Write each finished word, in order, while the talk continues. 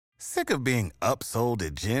Sick of being upsold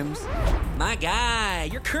at gyms? My guy,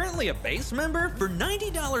 you're currently a base member? For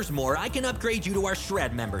 $90 more, I can upgrade you to our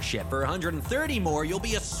Shred membership. For $130 more, you'll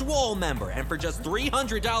be a Swole member. And for just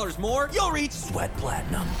 $300 more, you'll reach Sweat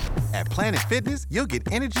Platinum. At Planet Fitness, you'll get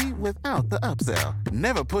energy without the upsell.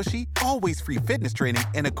 Never pushy, always free fitness training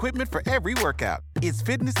and equipment for every workout. It's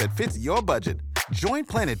fitness that fits your budget. Join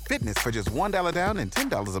Planet Fitness for just $1 down and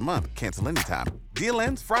 $10 a month. Cancel anytime. Deal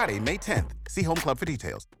ends Friday, May 10th. See Home Club for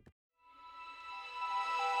details.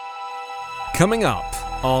 Coming up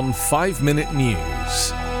on 5 Minute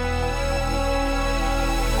News.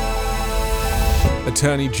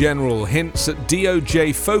 Attorney General hints at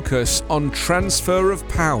DOJ focus on transfer of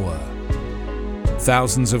power.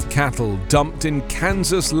 Thousands of cattle dumped in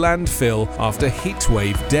Kansas landfill after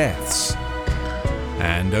heatwave deaths.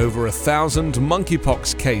 And over 1,000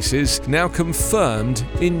 monkeypox cases now confirmed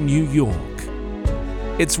in New York.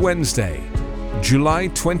 It's Wednesday, July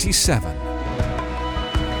 27.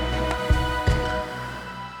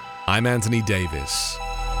 I'm Anthony Davis.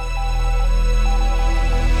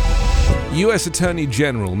 U.S. Attorney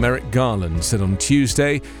General Merrick Garland said on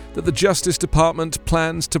Tuesday that the Justice Department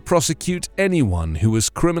plans to prosecute anyone who was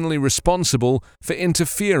criminally responsible for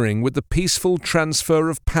interfering with the peaceful transfer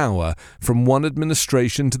of power from one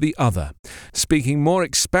administration to the other, speaking more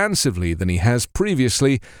expansively than he has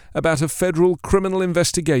previously about a federal criminal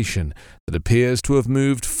investigation that appears to have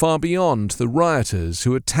moved far beyond the rioters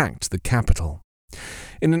who attacked the Capitol.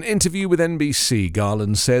 In an interview with NBC,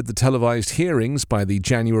 Garland said the televised hearings by the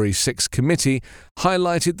January 6 committee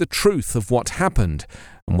highlighted the truth of what happened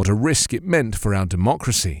and what a risk it meant for our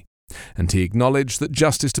democracy. And he acknowledged that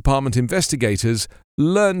Justice Department investigators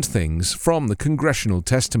learned things from the congressional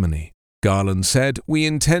testimony. Garland said, "We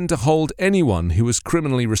intend to hold anyone who was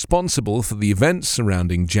criminally responsible for the events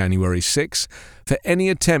surrounding January 6 for any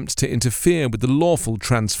attempt to interfere with the lawful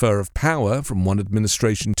transfer of power from one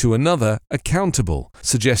administration to another accountable,"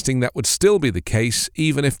 suggesting that would still be the case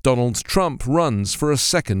even if Donald Trump runs for a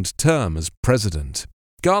second term as president.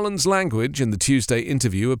 Garland's language in the Tuesday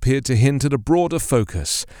interview appeared to hint at a broader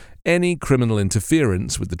focus: any criminal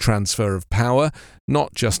interference with the transfer of power,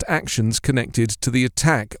 not just actions connected to the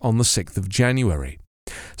attack on the 6th of January.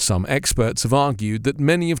 Some experts have argued that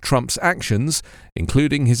many of Trump's actions,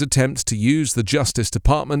 including his attempt to use the Justice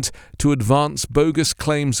Department to advance bogus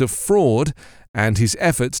claims of fraud and his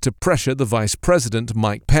efforts to pressure the Vice President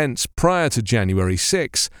Mike Pence prior to January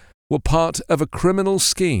 6, were part of a criminal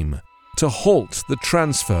scheme to halt the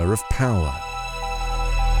transfer of power.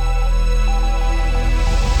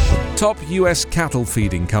 Top U.S. cattle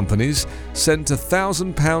feeding companies sent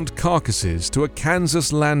 1,000-pound carcasses to a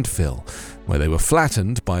Kansas landfill, where they were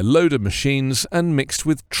flattened by loader machines and mixed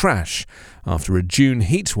with trash after a June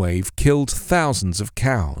heatwave killed thousands of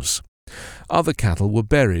cows. Other cattle were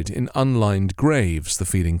buried in unlined graves, the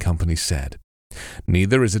feeding company said.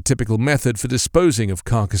 Neither is a typical method for disposing of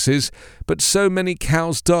carcasses, but so many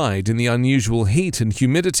cows died in the unusual heat and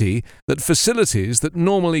humidity that facilities that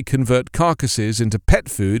normally convert carcasses into pet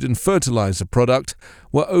food and fertilizer product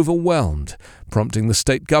were overwhelmed, prompting the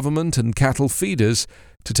state government and cattle feeders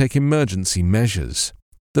to take emergency measures.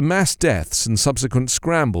 The mass deaths and subsequent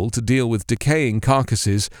scramble to deal with decaying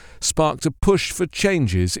carcasses sparked a push for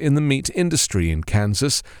changes in the meat industry in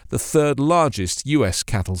Kansas, the third largest U.S.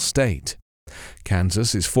 cattle state.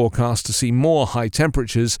 Kansas is forecast to see more high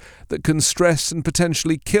temperatures that can stress and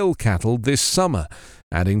potentially kill cattle this summer,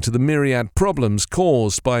 adding to the myriad problems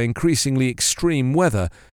caused by increasingly extreme weather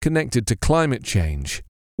connected to climate change.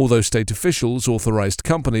 Although state officials authorized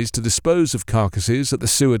companies to dispose of carcasses at the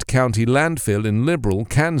Seward County landfill in Liberal,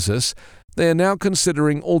 Kansas, they are now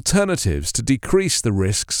considering alternatives to decrease the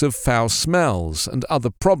risks of foul smells and other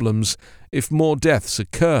problems if more deaths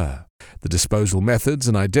occur. The disposal methods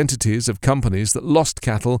and identities of companies that lost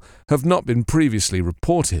cattle have not been previously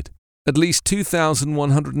reported. At least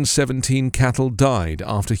 2,117 cattle died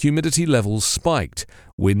after humidity levels spiked,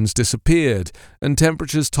 winds disappeared, and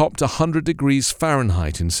temperatures topped 100 degrees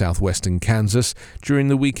Fahrenheit in southwestern Kansas during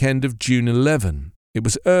the weekend of June 11. It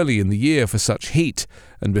was early in the year for such heat,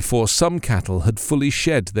 and before some cattle had fully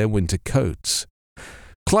shed their winter coats.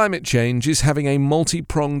 Climate change is having a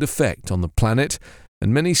multi-pronged effect on the planet,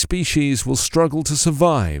 and many species will struggle to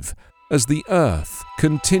survive as the Earth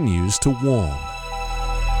continues to warm.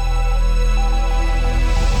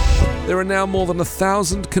 There are now more than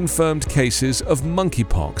 1,000 confirmed cases of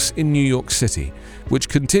monkeypox in New York City, which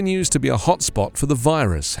continues to be a hotspot for the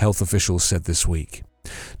virus, health officials said this week.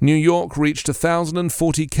 New York reached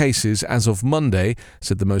 1,040 cases as of Monday,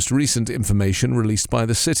 said the most recent information released by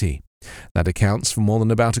the city. That accounts for more than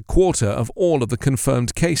about a quarter of all of the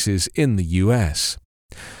confirmed cases in the U.S.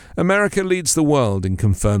 America leads the world in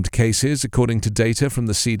confirmed cases, according to data from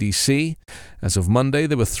the CDC. As of Monday,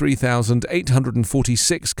 there were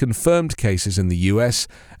 3,846 confirmed cases in the US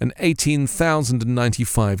and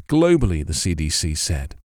 18,095 globally, the CDC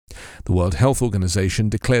said. The World Health Organization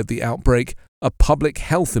declared the outbreak a public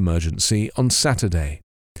health emergency on Saturday.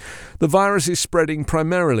 The virus is spreading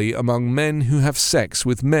primarily among men who have sex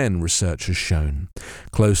with men, research has shown.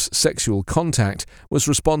 Close sexual contact was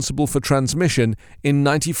responsible for transmission in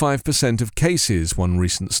 95% of cases, one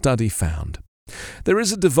recent study found. There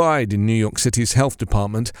is a divide in New York City's health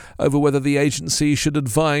department over whether the agency should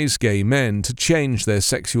advise gay men to change their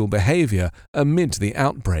sexual behavior amid the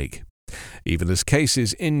outbreak. Even as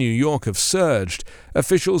cases in New York have surged,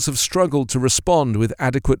 officials have struggled to respond with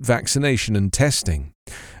adequate vaccination and testing.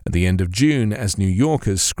 At the end of June, as New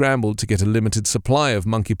Yorkers scrambled to get a limited supply of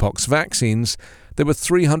monkeypox vaccines, there were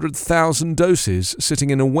 300,000 doses sitting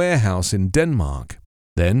in a warehouse in Denmark.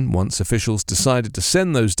 Then, once officials decided to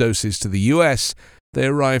send those doses to the US, they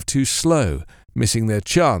arrived too slow, missing their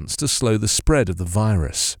chance to slow the spread of the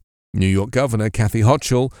virus. New York Governor Kathy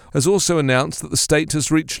Hochul has also announced that the state has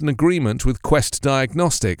reached an agreement with Quest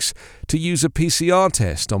Diagnostics to use a PCR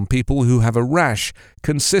test on people who have a rash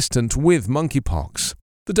consistent with monkeypox.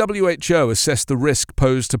 The WHO assessed the risk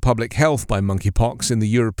posed to public health by monkeypox in the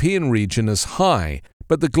European region as high,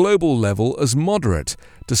 but the global level as moderate,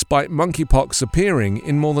 despite monkeypox appearing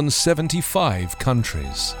in more than 75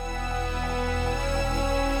 countries.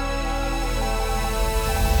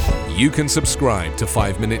 You can subscribe to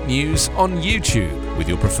 5-Minute News on YouTube with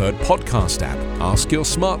your preferred podcast app. Ask your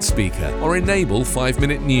smart speaker or enable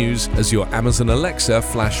 5-Minute News as your Amazon Alexa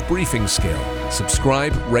flash briefing skill.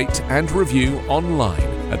 Subscribe, rate and review online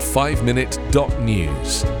at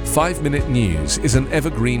 5minute.news. 5-Minute News is an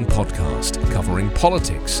evergreen podcast covering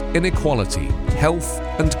politics, inequality, health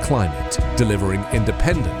and climate, delivering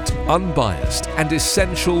independent, unbiased and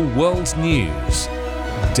essential world news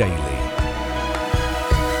daily.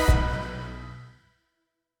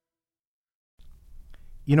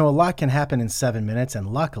 You know, a lot can happen in 7 minutes, and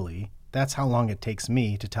luckily, that's how long it takes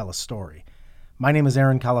me to tell a story. My name is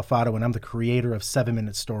Aaron Califato, and I'm the creator of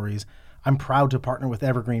 7-Minute Stories. I'm proud to partner with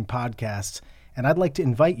Evergreen Podcasts, and I'd like to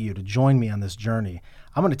invite you to join me on this journey.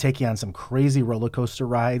 I'm going to take you on some crazy roller coaster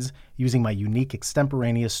rides using my unique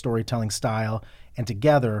extemporaneous storytelling style, and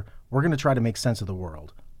together, we're going to try to make sense of the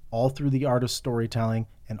world, all through the art of storytelling,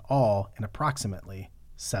 and all in approximately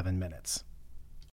 7 minutes.